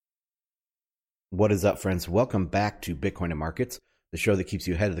What is up, friends? Welcome back to Bitcoin and Markets, the show that keeps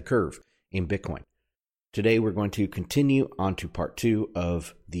you ahead of the curve in Bitcoin. Today, we're going to continue on to part 2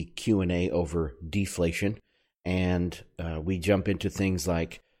 of the Q&A over deflation, and we jump into things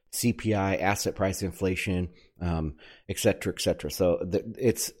like CPI, asset price inflation, et cetera, et cetera. So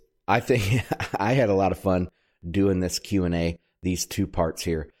I think I had a lot of fun doing this Q&A, these 2 parts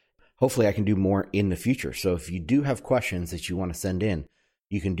here. Hopefully, I can do more in the future. So if you do have questions that you want to send in,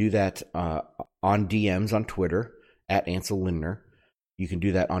 you can do that on DMs on Twitter at Ansel Lindner. You can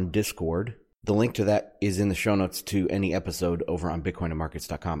do that on Discord. The link to that is in the show notes to any episode over on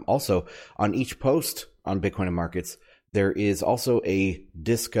bitcoinandmarkets.com. Also, on each post on Bitcoin and Markets, there is also a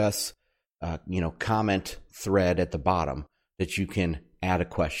discuss, comment thread at the bottom that you can add a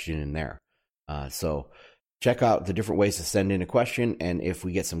question in there. So check out the different ways to send in a question, and if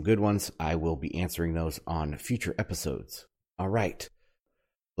we get some good ones, I will be answering those on future episodes. All right.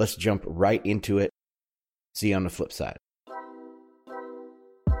 Let's jump right into it. See you on the flip side.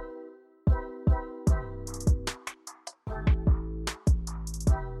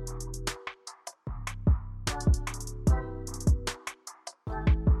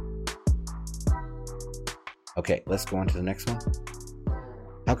 Okay, let's go on to the next one.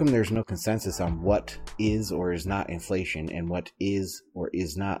 How come there's no consensus on what is or is not inflation and what is or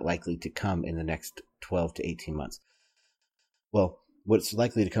is not likely to come in the next 12 to 18 months? Well, what's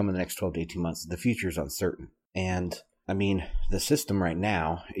likely to come in the next 12 to 18 months, the future is uncertain. And I mean, the system right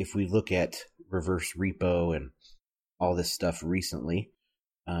now, if we look at reverse repo and all this stuff recently,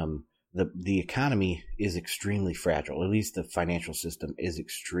 the economy is extremely fragile. At least the financial system is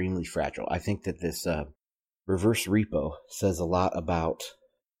extremely fragile. I think that this reverse repo says a lot about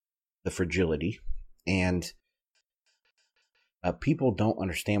the fragility, and people don't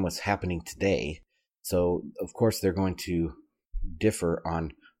understand what's happening today. So, of course, they're going to differ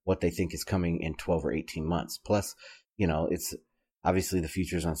on what they think is coming in 12 or 18 months. Plus, it's obviously the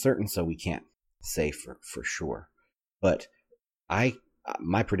future is uncertain, so we can't say for sure. But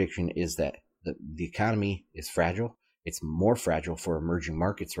my prediction is that the economy is fragile. It's more fragile for emerging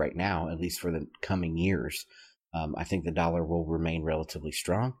markets right now, at least for the coming years. I think the dollar will remain relatively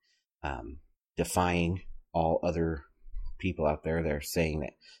strong, defying all other people out there. They're saying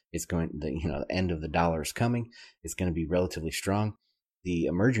that the end of the dollar is coming. It's going to be relatively strong. The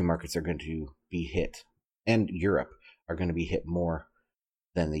emerging markets are going to be hit, and Europe are going to be hit more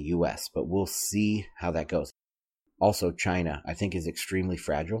than the U.S., but we'll see how that goes. Also, China, I think, is extremely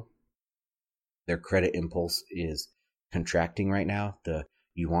fragile. Their credit impulse is contracting right now. The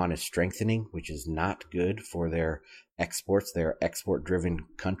yuan is strengthening, which is not good for their exports. They're an export-driven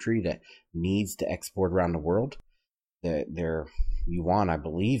country that needs to export around the world. Their yuan, I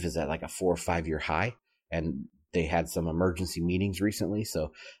believe, is at like a 4 or 5 year high, and they had some emergency meetings recently.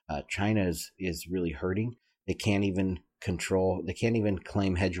 So China is really hurting. They can't even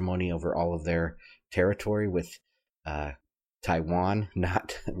claim hegemony over all of their territory, with Taiwan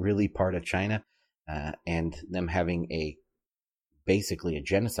not really part of China, and them having basically a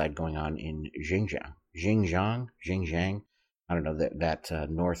genocide going on in Xinjiang. I don't know, that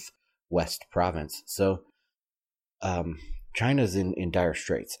northwest province. So China's in dire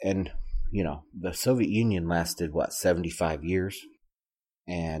straits, and the Soviet Union lasted 75 years,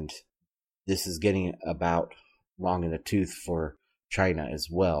 and this is getting about long in the tooth for China as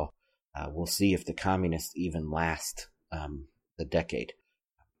well. We'll see if the communists even last the decade.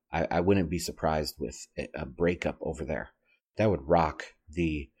 I wouldn't be surprised with a breakup over there. That would rock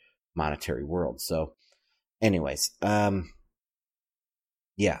the monetary world. So anyways,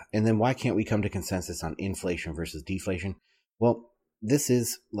 yeah. And then why can't we come to consensus on inflation versus deflation? Well, this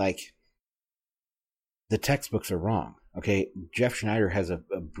is like, the textbooks are wrong. Okay. Jeff Schneider has a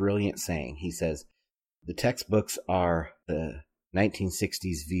brilliant saying. He says, the textbooks are the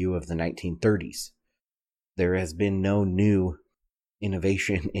 1960s view of the 1930s. There has been no new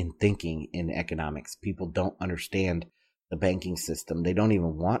innovation in thinking in economics. People don't understand the banking system. They don't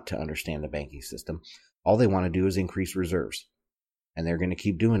even want to understand the banking system. All they want to do is increase reserves. And they're going to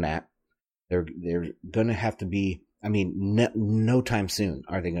keep doing that. They're going to have to be, no time soon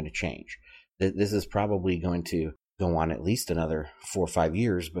are they going to change. This is probably going to go on at least another 4 or 5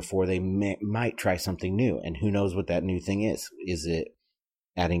 years before they might try something new. And who knows what that new thing is. Is it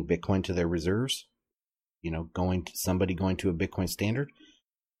adding Bitcoin to their reserves? Somebody going to a Bitcoin standard?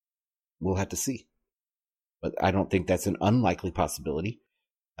 We'll have to see. But I don't think that's an unlikely possibility.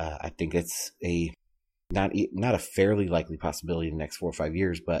 I think it's not a fairly likely possibility in the next 4 or 5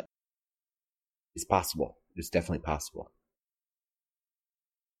 years, but it's possible. It's definitely possible.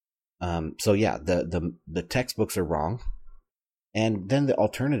 So yeah, the textbooks are wrong. And then the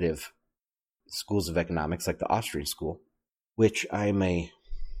alternative schools of economics like the Austrian school, which I'm a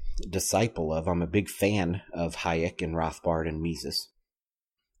disciple of. I'm a big fan of Hayek and Rothbard and Mises,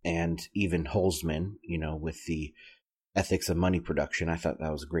 and even Holzman, with the Ethics of Money Production. I thought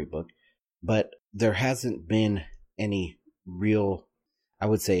that was a great book. But there hasn't been any real, I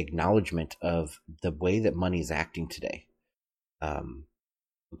would say, acknowledgement of the way that money is acting today.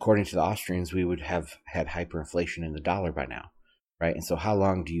 According to the Austrians, we would have had hyperinflation in the dollar by now, right? And so how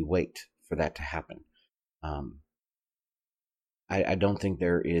long do you wait for that to happen? I don't think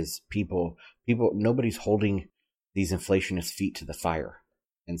there is nobody's holding these inflationists' feet to the fire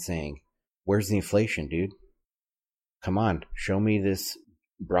and saying, where's the inflation, dude? Come on, show me this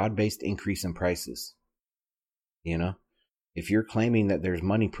broad-based increase in prices. If you're claiming that there's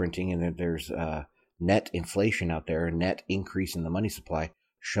money printing and that there's net inflation out there, a net increase in the money supply,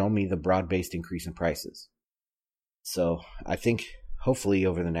 show me the broad-based increase in prices. So I think hopefully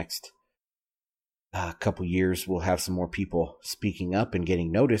over the next couple years, we'll have some more people speaking up and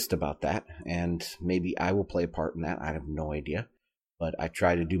getting noticed about that. And maybe I will play a part in that. I have no idea. But I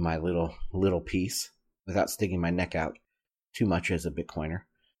try to do my little piece without sticking my neck out too much as a Bitcoiner.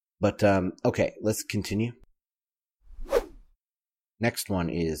 But okay, let's continue. Next one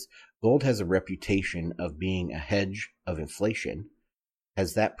is, gold has a reputation of being a hedge of inflation.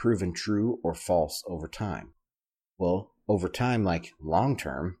 Has that proven true or false over time? Well, over time, like long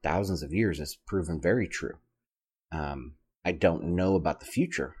term, thousands of years, it's proven very true. I don't know about the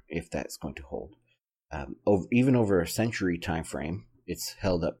future if that's going to hold. Even over a century time frame, it's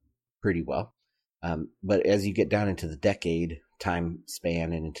held up pretty well. But as you get down into the decade time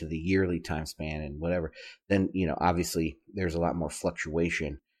span and into the yearly time span and whatever, then, obviously there's a lot more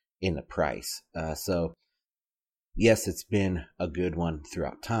fluctuation in the price. So yes, it's been a good one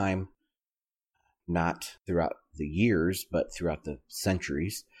throughout time, not throughout the years, but throughout the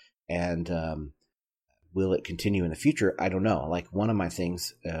centuries. And will it continue in the future? I don't know. Like one of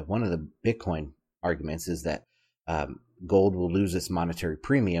the Bitcoin arguments is that gold will lose its monetary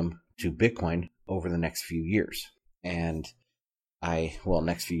premium to Bitcoin over the next few years. And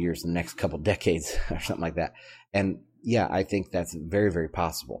next few years, the next couple decades or something like that. And yeah, I think that's very, very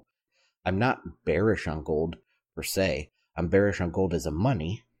possible. I'm not bearish on gold per se. I'm bearish on gold as a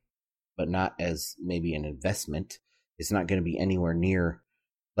money, but not as maybe an investment. It's not going to be anywhere near,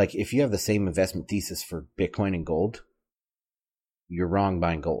 like if you have the same investment thesis for Bitcoin and gold, you're wrong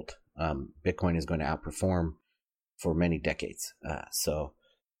buying gold. Bitcoin is going to outperform for many decades. So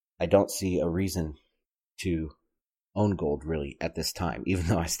I don't see a reason to own gold really at this time, even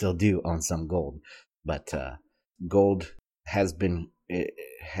though I still do own some gold. But gold has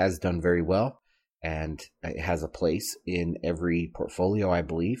done very well, and it has a place in every portfolio, I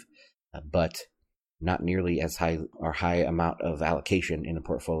believe, but not nearly as high amount of allocation in a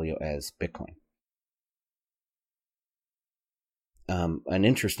portfolio as Bitcoin. An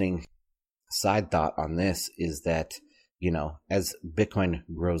interesting side thought on this is that, as Bitcoin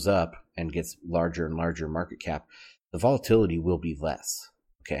grows up and gets larger and larger market cap, the volatility will be less.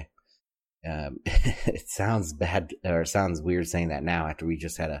 Okay. It sounds bad, or it sounds weird saying that now after we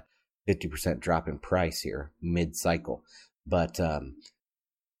just had a 50% drop in price here mid-cycle. But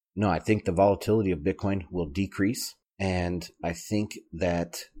no, I think the volatility of Bitcoin will decrease, and I think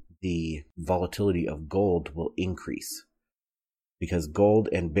that the volatility of gold will increase, because gold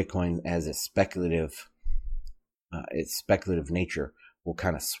and Bitcoin as its speculative nature will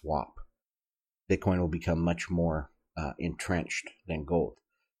kind of swap. Bitcoin will become much more entrenched than gold.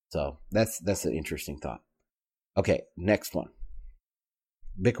 So that's an interesting thought. Okay, next one.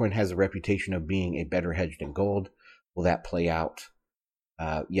 Bitcoin has a reputation of being a better hedge than gold. Will that play out?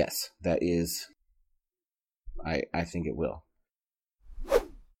 Yes, that is. I think it will.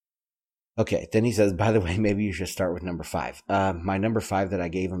 Okay, then he says, by the way, maybe you should start with number 5. My number 5 that I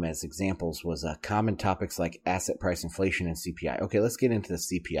gave him as examples was common topics like asset price inflation and CPI. Okay, let's get into the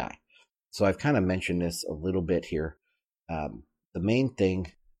CPI. So I've kind of mentioned this a little bit here. The main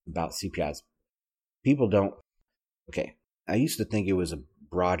thing about CPI is people don't. Okay, I used to think it was a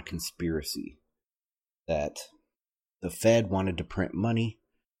broad conspiracy that the Fed wanted to print money,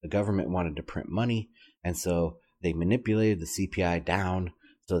 the government wanted to print money, and so they manipulated the CPI down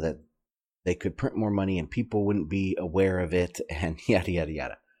so that they could print more money and people wouldn't be aware of it, and yada, yada,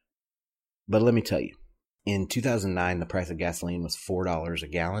 yada. But let me tell you, in 2009, the price of gasoline was $4 a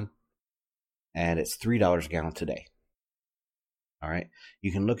gallon, and it's $3 a gallon today. All right.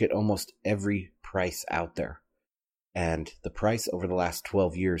 You can look at almost every price out there, and the price over the last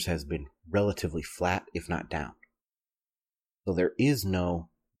 12 years has been relatively flat, if not down. So there is no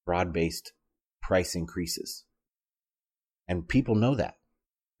broad-based price increases. And people know that.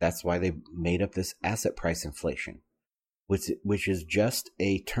 That's why they made up this asset price inflation, which is just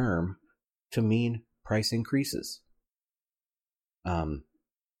a term to mean price increases.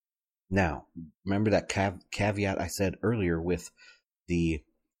 Now, remember that caveat I said earlier with the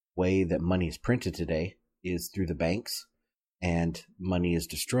way that money is printed today is through the banks, and money is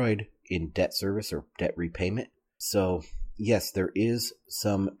destroyed in debt service or debt repayment. So, yes, there is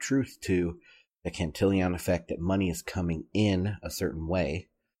some truth to the Cantillon effect, that money is coming in a certain way,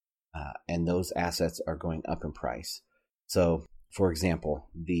 and those assets are going up in price. So, for example,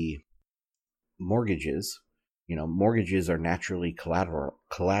 the mortgages are naturally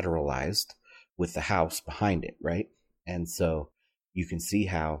collateralized with the house behind it, right? And so you can see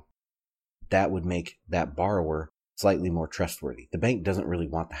how that would make that borrower slightly more trustworthy. The bank doesn't really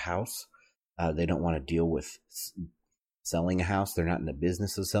want the house. They don't want to deal with selling a house. They're not in the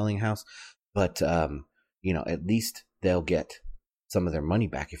business of selling a house. But, at least they'll get some of their money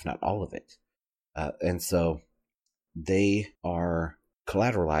back, if not all of it. And so they are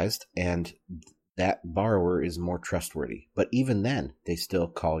collateralized, and that borrower is more trustworthy. But even then, they still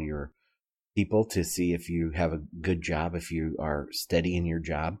call your people to see if you have a good job, if you are steady in your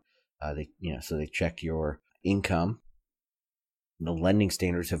job. So they check your income. The lending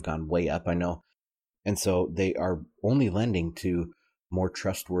standards have gone way up, I know. And so they are only lending to more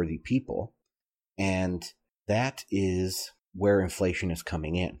trustworthy people. And that is where inflation is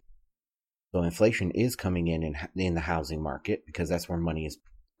coming in. So inflation is coming in the housing market, because that's where money is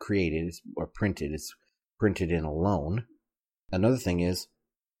created or printed. It's printed in a loan. Another thing is,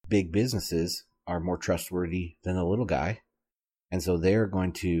 big businesses are more trustworthy than the little guy. And so they're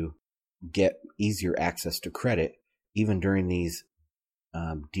going to get easier access to credit even during these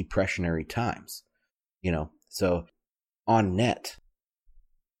depressionary times. So on net,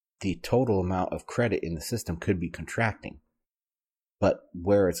 the total amount of credit in the system could be contracting. But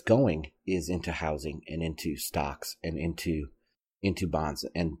where it's going is into housing and into stocks and into bonds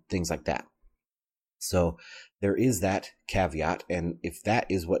and things like that. So there is that caveat. And if that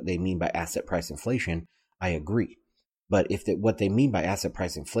is what they mean by asset price inflation, I agree. But if what they mean by asset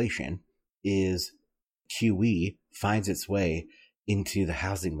price inflation is QE finds its way into the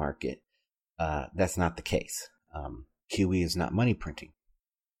housing market, that's not the case. QE is not money printing.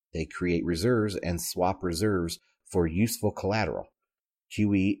 They create reserves and swap reserves for useful collateral.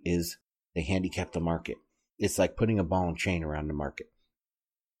 QE is they handicap the market. It's like putting a ball and chain around the market.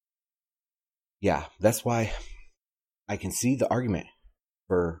 Yeah, that's why I can see the argument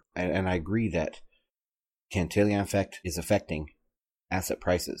and I agree that Cantillon effect is affecting asset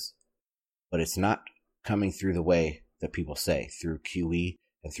prices, but it's not coming through the way that people say, through QE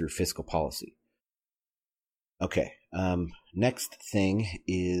and through fiscal policy. Okay, next thing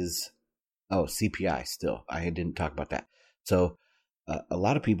is, CPI still. I didn't talk about that. So a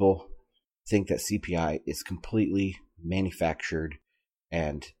lot of people think that CPI is completely manufactured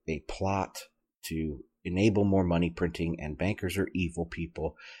and a plot to enable more money printing, and bankers are evil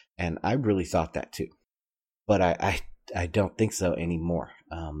people. And I really thought that too. But I don't think so anymore.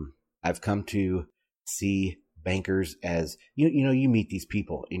 I've come to see bankers as, you meet these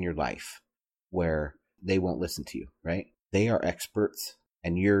people in your life where they won't listen to you, right? They are experts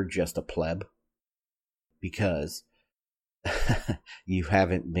and you're just a pleb because you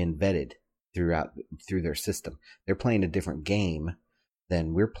haven't been vetted through their system. They're playing a different game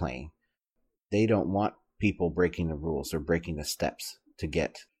than we're playing. They don't want people breaking the rules or breaking the steps to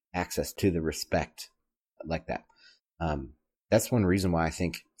get access to the respect like that. That's one reason why I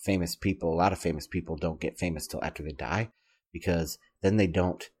think a lot of famous people don't get famous till after they die, because then they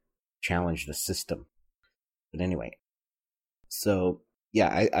don't challenge the system. But anyway, so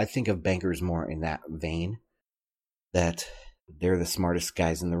yeah, I think of bankers more in that vein, that they're the smartest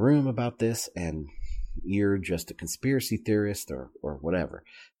guys in the room about this, and you're just a conspiracy theorist or whatever.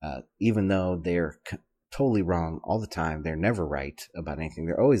 Even though they're totally wrong all the time, they're never right about anything.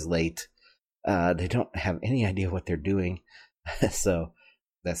 They're always late. They don't have any idea what they're doing. So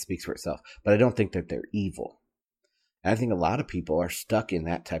that speaks for itself. But I don't think that they're evil. And I think a lot of people are stuck in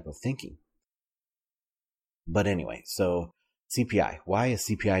that type of thinking. But anyway, so CPI. Why is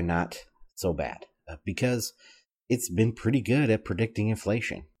CPI not so bad? Because it's been pretty good at predicting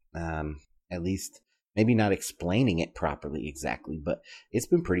inflation. At least, maybe not explaining it properly exactly, but it's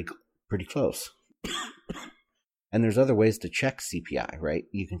been pretty close. And there's other ways to check CPI, right?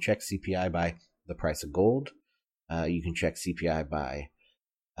 You can check CPI by the price of gold. You can check CPI by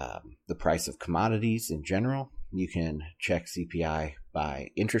the price of commodities in general. You can check CPI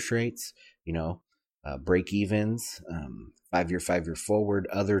by interest rates, break evens, 5-year forward,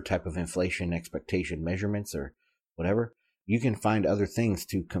 other type of inflation expectation measurements or whatever. you can find other things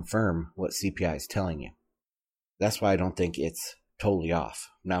to confirm what CPI is telling you. That's why I don't think it's totally off.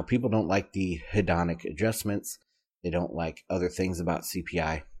 Now, people don't like the hedonic adjustments. They don't like other things about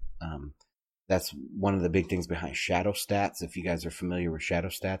CPI. That's one of the big things behind shadow stats. If you guys are familiar with shadow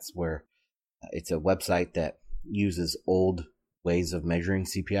stats, where it's a website that uses old ways of measuring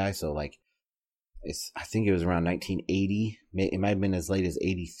CPI. So like, I think it was around 1980. It might have been as late as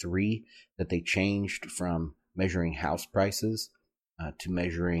 83 that they changed from measuring house prices to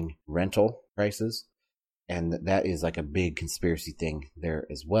measuring rental prices. And that is like a big conspiracy thing there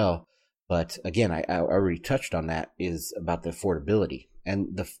as well. But again, I already touched on that, is about the affordability.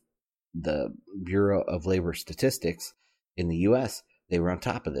 And the Bureau of Labor Statistics in the U.S., they were on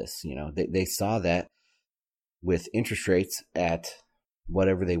top of this. They saw that with interest rates at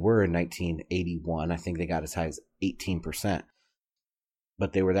whatever they were in 1981, I think they got as high as 18%.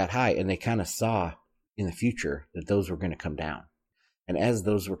 But they were that high, and they kind of saw in the future that those were going to come down. And as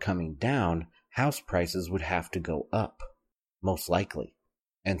those were coming down, house prices would have to go up, most likely.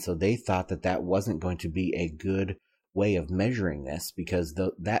 And so they thought that that wasn't going to be a good way of measuring this, because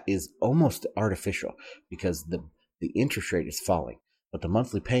that is almost artificial, because the interest rate is falling, but the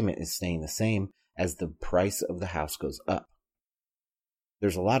monthly payment is staying the same as the price of the house goes up.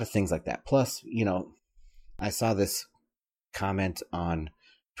 There's a lot of things like that. Plus, I saw this comment on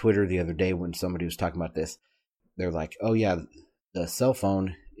Twitter the other day when somebody was talking about this. They're like, oh yeah, the cell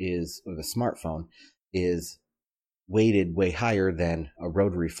phone or the smartphone is weighted way higher than a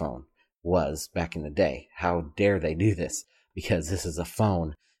rotary phone was back in the day. How dare they do this? Because this is a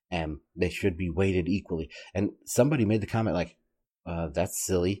phone and they should be weighted equally. And somebody made the comment like, that's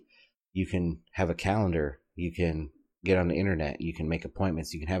silly. You can have a calendar. You can get on the internet. You can make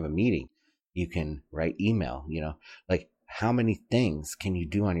appointments. You can have a meeting. You can write email, like how many things can you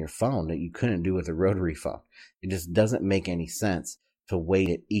do on your phone that you couldn't do with a rotary phone? It just doesn't make any sense to weight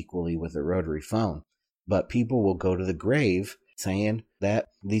it equally with a rotary phone. But people will go to the grave saying that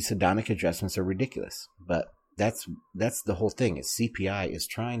these hedonic adjustments are ridiculous. But that's the whole thing, is CPI is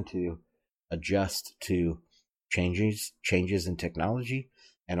trying to adjust to changes in technology,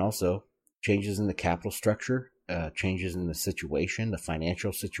 and also changes in the capital structure, changes in the situation, the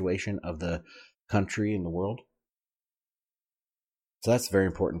financial situation of the country and the world. So that's very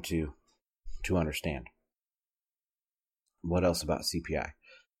important to understand. What else about CPI?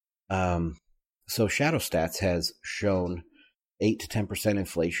 So Shadow Stats has shown 8 to 10%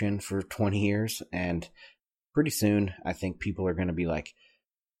 inflation for 20 years. And pretty soon, I think people are going to be like,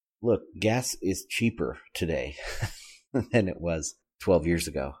 look, gas is cheaper today than it was 12 years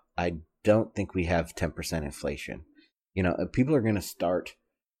ago. I don't think we have 10% inflation. People are going to start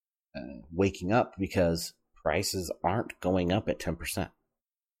waking up, because prices aren't going up at 10%.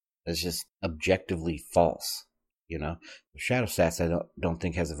 That's just objectively false. Shadow Stats, I don't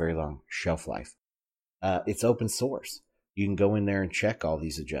think has a very long shelf life. It's open source. You can go in there and check all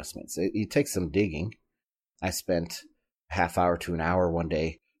these adjustments. It takes some digging. I spent a half hour to an hour one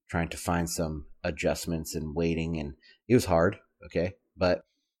day trying to find some adjustments and waiting, and it was hard. Okay. But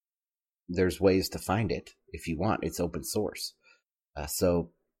there's ways to find it if you want. It's open source.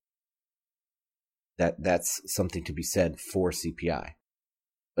 So that's something to be said for CPI.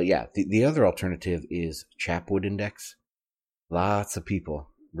 But yeah, the other alternative is Chapwood Index. Lots of people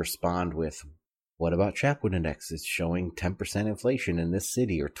respond with, what about Chapwood Index? It's showing 10% inflation in this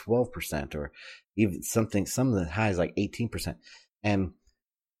city, or 12%, or even some of the highs like 18%. And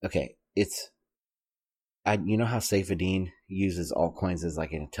okay, you know how Saifedean uses altcoins as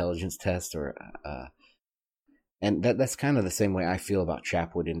like an intelligence test, or and that's kind of the same way I feel about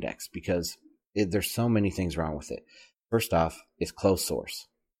Chapwood Index, because there's so many things wrong with it. First off, it's closed source.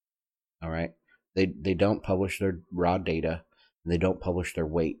 All right. They don't publish their raw data, and they don't publish their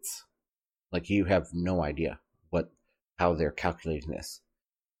weights. Like, you have no idea how they're calculating this.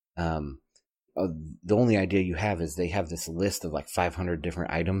 The only idea you have is they have this list of like 500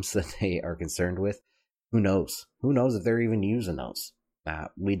 different items that they are concerned with. Who knows? Who knows if they're even using those?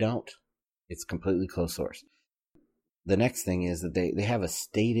 We don't. It's completely closed source. The next thing is that they have a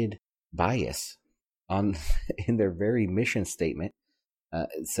stated bias in their very mission statement.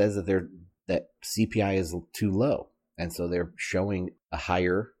 It says that CPI is too low, and so they're showing a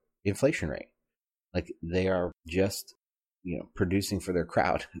higher inflation rate. Like, they are just producing for their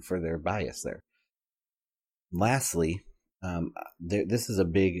crowd, for their bias there. Lastly, this is a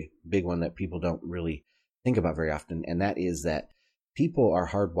big one that people don't really think about very often, and that is that people are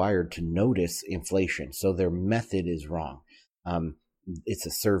hardwired to notice inflation, so their method is wrong. It's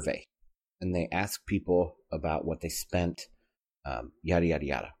a survey, and they ask people about what they spent, yada, yada,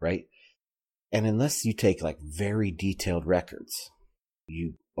 yada, right? And unless you take like very detailed records,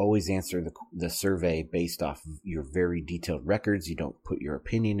 you always answer the survey based off of your very detailed records. You don't put your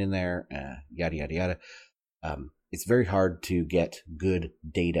opinion in there, yada, yada, yada. It's very hard to get good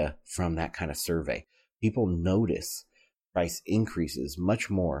data from that kind of survey. People notice price increases much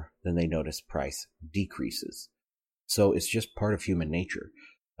more than they notice price decreases. So it's just part of human nature,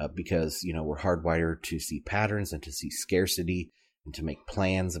 because, we're hardwired to see patterns and to see scarcity and to make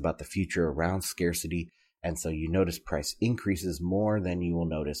plans about the future around scarcity. And so you notice price increases more than you will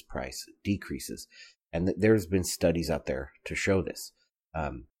notice price decreases. And there's been studies out there to show this.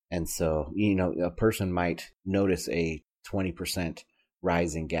 And so, a person might notice a 20%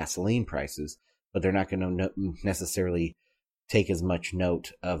 rise in gasoline prices, but they're not going to necessarily take as much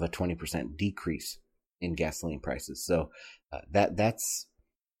note of a 20% decrease in gasoline prices. So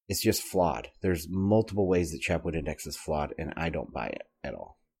it's just flawed. There's multiple ways that Chapwood Index is flawed, and I don't buy it at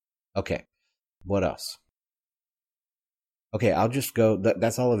all. Okay, what else? Okay, I'll just go.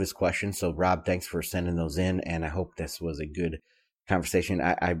 That's all of his questions. So, Rob, thanks for sending those in, and I hope this was a good conversation.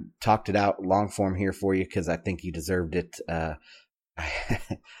 I talked it out long form here for you because I think you deserved it.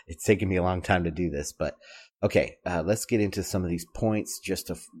 It's taken me a long time to do this, but okay, let's get into some of these points just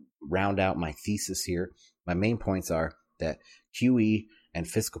to round out my thesis here. My main points are that QE and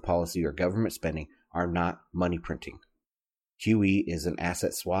fiscal policy or government spending are not money printing. QE is an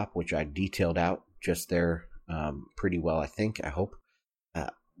asset swap, which I detailed out just there pretty well, I hope.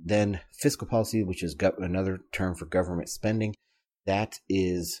 Then fiscal policy, which is another term for government spending, that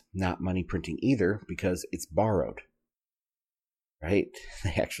is not money printing either because it's borrowed, right?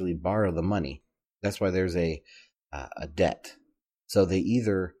 They actually borrow the money. That's why there's a debt. So they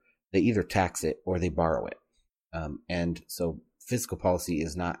either tax it or they borrow it. And so fiscal policy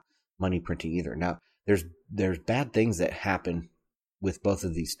is not money printing either. Now, there's bad things that happen with both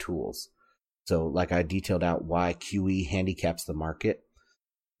of these tools. So like I detailed out why QE handicaps the market.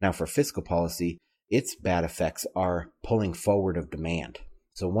 Now for fiscal policy, its bad effects are pulling forward of demand.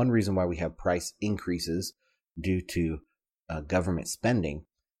 So one reason why we have price increases due to government spending,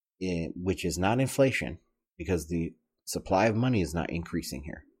 which is not inflation, because the supply of money is not increasing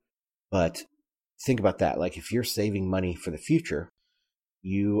here. But think about that. Like if you're saving money for the future,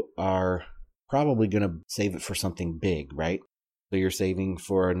 you are probably going to save it for something big, right? So you're saving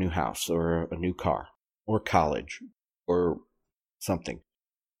for a new house or a new car or college or something.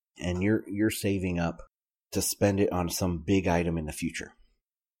 And you're saving up to spend it on some big item in the future.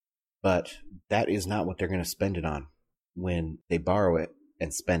 But that is not what they're going to spend it on when they borrow it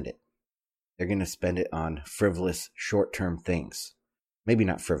and spend it. They're going to spend it on frivolous short-term things. Maybe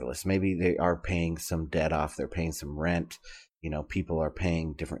not frivolous. Maybe they are paying some debt off. They're paying some rent. People are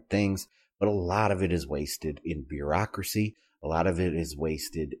paying different things. But a lot of it is wasted in bureaucracy. A lot of it is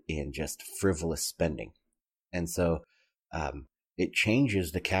wasted in just frivolous spending. And so it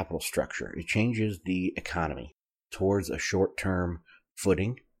changes the capital structure. It changes the economy towards a short-term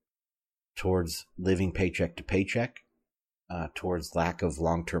footing, towards living paycheck to paycheck, towards lack of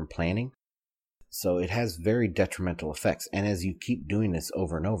long-term planning. So it has very detrimental effects. And as you keep doing this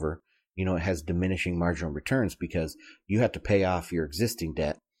over and over, it has diminishing marginal returns because you have to pay off your existing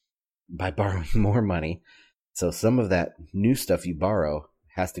debt by borrowing more money. So some of that new stuff you borrow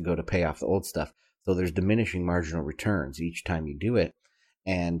has to go to pay off the old stuff. So there's diminishing marginal returns each time you do it.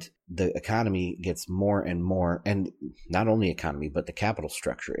 And the economy gets more and more, and not only economy, but the capital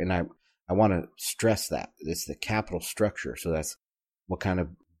structure. And I want to stress that it's the capital structure. So that's what kind of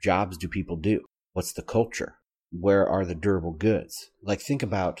jobs do people do? What's the culture? Where are the durable goods? Like think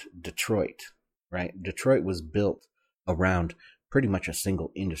about Detroit, right? Detroit was built around pretty much a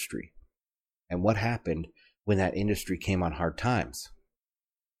single industry. And what happened when that industry came on hard times?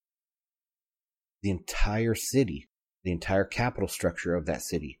 The entire city, the entire capital structure of that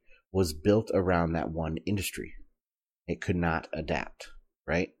city was built around that one industry. It could not adapt,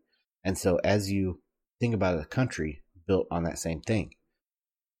 right? And so as you think about a country built on that same thing,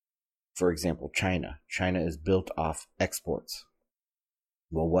 for example, China is built off exports.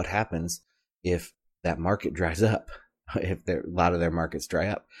 Well, what happens if that market dries up? If a lot of their markets dry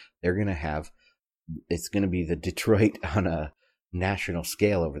up, it's going to be the Detroit on a national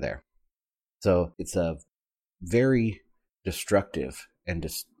scale over there. So it's a very destructive and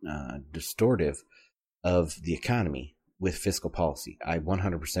distortive of the economy with fiscal policy. I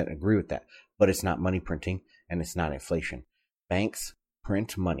 100% agree with that, but it's not money printing and it's not inflation. Banks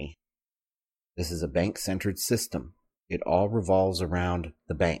print money. This is a bank-centered system. It all revolves around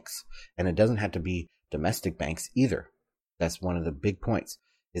the banks, and it doesn't have to be domestic banks either. That's one of the big points,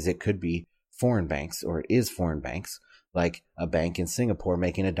 is it could be foreign banks, or it is foreign banks like a bank in Singapore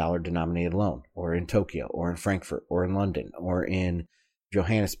making a dollar denominated loan, or in Tokyo, or in Frankfurt, or in London, or in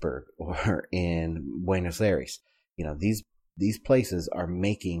Johannesburg, or in Buenos Aires. These places are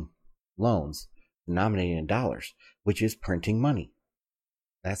making loans denominated in dollars, which is printing money.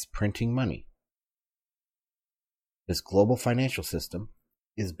 That's printing money. This global financial system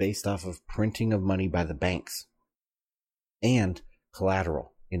is based off of printing of money by the banks and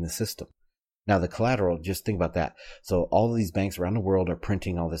collateral in the system. Now, the collateral, just think about that. So all of these banks around the world are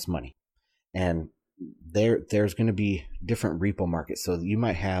printing all this money. And there's going to be different repo markets. So you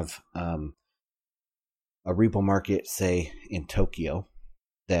might have a repo market, say, in Tokyo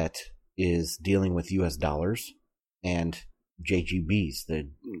that is dealing with US dollars and JGBs, the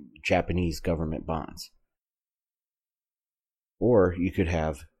Japanese government bonds. Or you could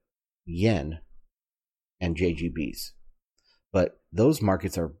have yen and JGBs. But those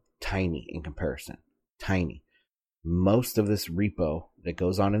markets are tiny in comparison. Tiny. Most of this repo that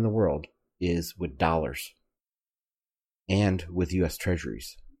goes on in the world is with dollars and with US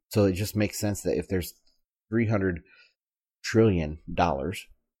treasuries. So it just makes sense that if there's $300 trillion,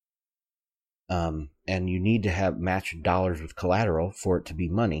 and you need to have matched dollars with collateral for it to be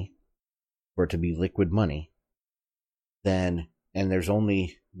money, for it to be liquid money, then, and there's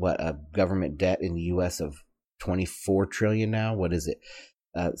only, a government debt in the US of 24 trillion now? What is it?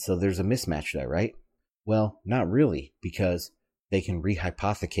 So there's a mismatch there, right? Well, not really, because they can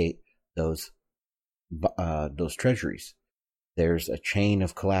rehypothecate those treasuries. There's a chain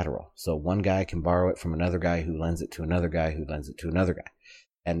of collateral. So one guy can borrow it from another guy who lends it to another guy who lends it to another guy.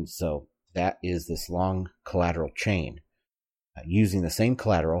 And so that is this long collateral chain using the same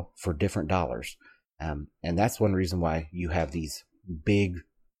collateral for different dollars. And that's one reason why you have these big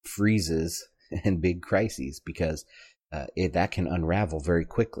freezes and big crises, because that can unravel very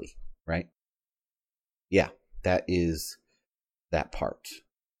quickly, right? Yeah, that is that part.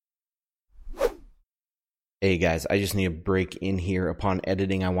 Hey guys, I just need a break in here. Upon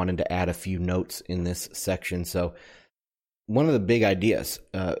editing, I wanted to add a few notes in this section. So one of the big ideas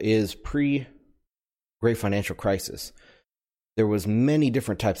is pre-Great Financial Crisis, there was many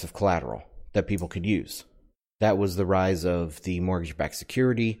different types of collateral that people could use. That was the rise of the mortgage-backed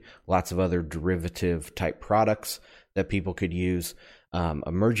security, lots of other derivative type products that people could use,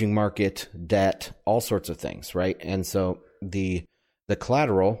 emerging market debt, all sorts of things, right? And so the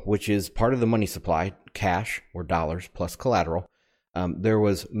collateral, which is part of the money supply, cash or dollars plus collateral, there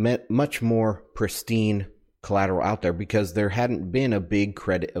was much more pristine collateral out there because there hadn't been a big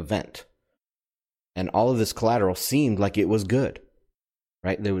credit event. And all of this collateral seemed like it was good,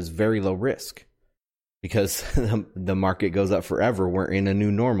 right? There was very low risk because the market goes up forever. We're in a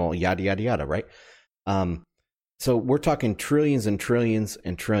new normal, yada, yada, yada, right? So we're talking trillions and trillions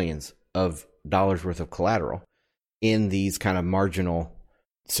and trillions of dollars worth of collateral in these kind of marginal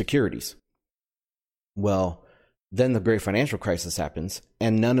securities. Well, then the Great Financial Crisis happens,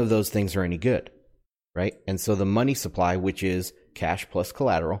 and none of those things are any good, right? And so the money supply, which is cash plus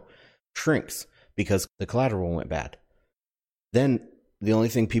collateral, shrinks because the collateral went bad. Then the only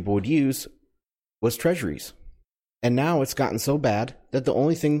thing people would use was treasuries. And now it's gotten so bad that the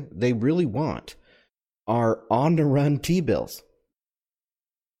only thing they really want are on-the-run T-bills.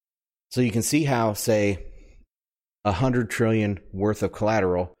 So you can see how, say, 100 trillion worth of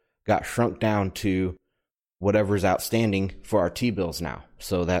collateral got shrunk down to whatever's outstanding for our T-bills now.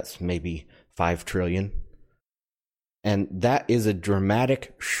 So that's maybe 5 trillion. And that is a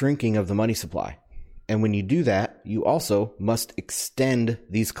dramatic shrinking of the money supply. And when you do that, you also must extend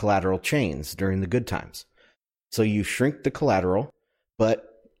these collateral chains during the good times. So you shrink the collateral, but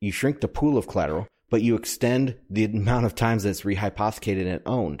you shrink the pool of collateral, but you extend the amount of times that it's rehypothecated and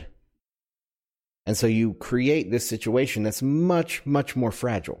owned. And so you create this situation that's much, much more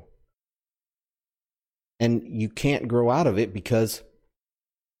fragile. And you can't grow out of it because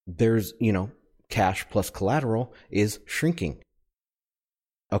there's, cash plus collateral is shrinking.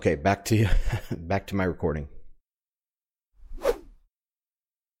 Okay, back to my recording.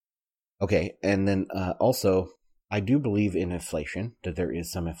 Okay, and then also, I do believe in inflation, that there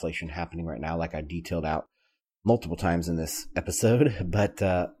is some inflation happening right now, like I detailed out multiple times in this episode, but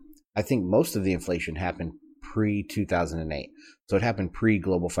I think most of the inflation happened pre-2008. So it happened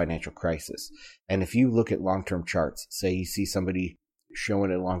pre-global financial crisis. And if you look at long-term charts, say you see somebody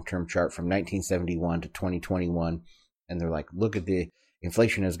showing a long-term chart from 1971 to 2021, and they're like, look at the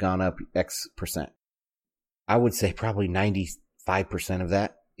inflation has gone up X percent. I would say probably 95% of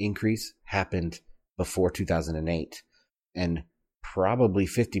that increase happened before 2008. And probably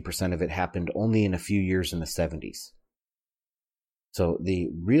 50% of it happened only in a few years in the 70s. So the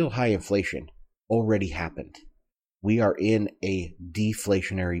real high inflation already happened. We are in a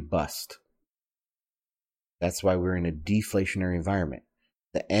deflationary bust. That's why we're in a deflationary environment.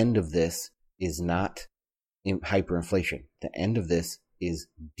 The end of this is not hyperinflation. The end of this is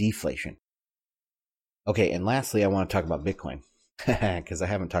deflation. Okay, and lastly, I want to talk about Bitcoin because I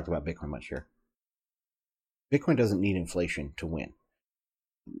haven't talked about Bitcoin much here. Bitcoin doesn't need inflation to win.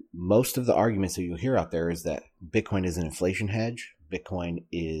 Most of the arguments that you'll hear out there is that Bitcoin is an inflation hedge. Bitcoin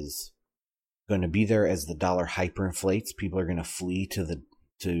is going to be there as the dollar hyperinflates. People are going to flee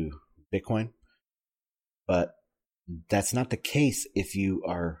to Bitcoin. But that's not the case if you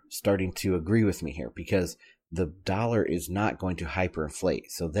are starting to agree with me here, because the dollar is not going to hyperinflate.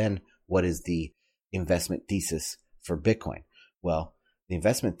 So then what is the investment thesis for Bitcoin? Well, the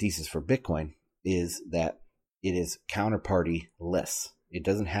investment thesis for Bitcoin is that it is counterparty less. It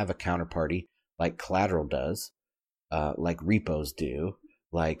doesn't have a counterparty like collateral does, like repos do,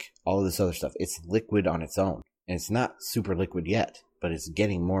 like all of this other stuff. It's liquid on its own, and it's not super liquid yet, but it's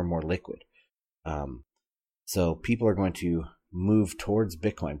getting more and more liquid. So people are going to move towards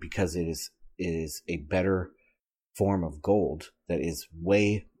Bitcoin because it is a better form of gold that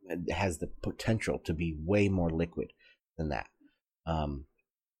has the potential to be way more liquid than that. And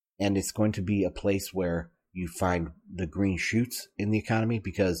it's going to be a place where you find the green shoots in the economy,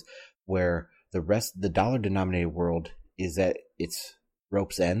 because where the dollar denominated world is at its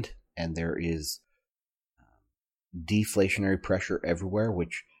rope's end and there is deflationary pressure everywhere,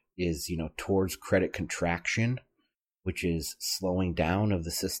 which is, towards credit contraction, which is slowing down of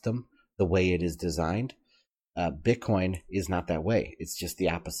the system the way it is designed. Bitcoin is not that way. It's just the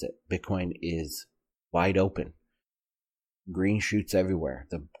opposite. Bitcoin is wide open. Green shoots everywhere.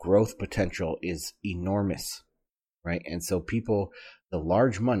 The growth potential is enormous, right? And so the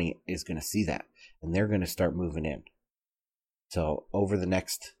large money is going to see that, and they're going to start moving in. So over the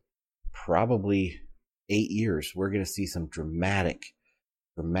next probably 8 years, we're going to see some dramatic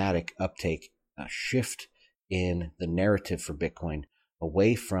uptake, a shift in the narrative for Bitcoin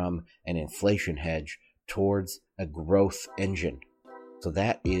away from an inflation hedge towards a growth engine. So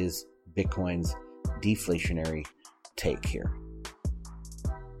that is Bitcoin's deflationary take here.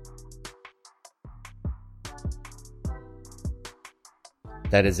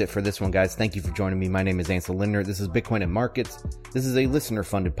 That is it for this one, guys. Thank you for joining me. My name is Ansel Lindner. This is Bitcoin and Markets. This is a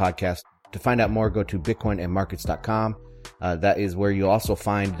listener-funded podcast. To find out more, go to bitcoinandmarkets.com. That is where you'll also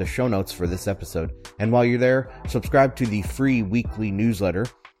find the show notes for this episode. And while you're there, subscribe to the free weekly newsletter.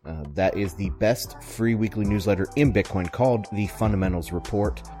 That is the best free weekly newsletter in Bitcoin, called the Fundamentals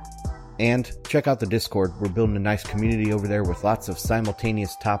Report. And check out the Discord. We're building a nice community over there with lots of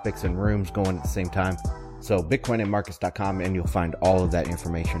simultaneous topics and rooms going at the same time. So bitcoinandmarkets.com, and you'll find all of that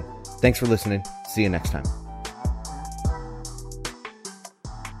information. Thanks for listening. See you next time.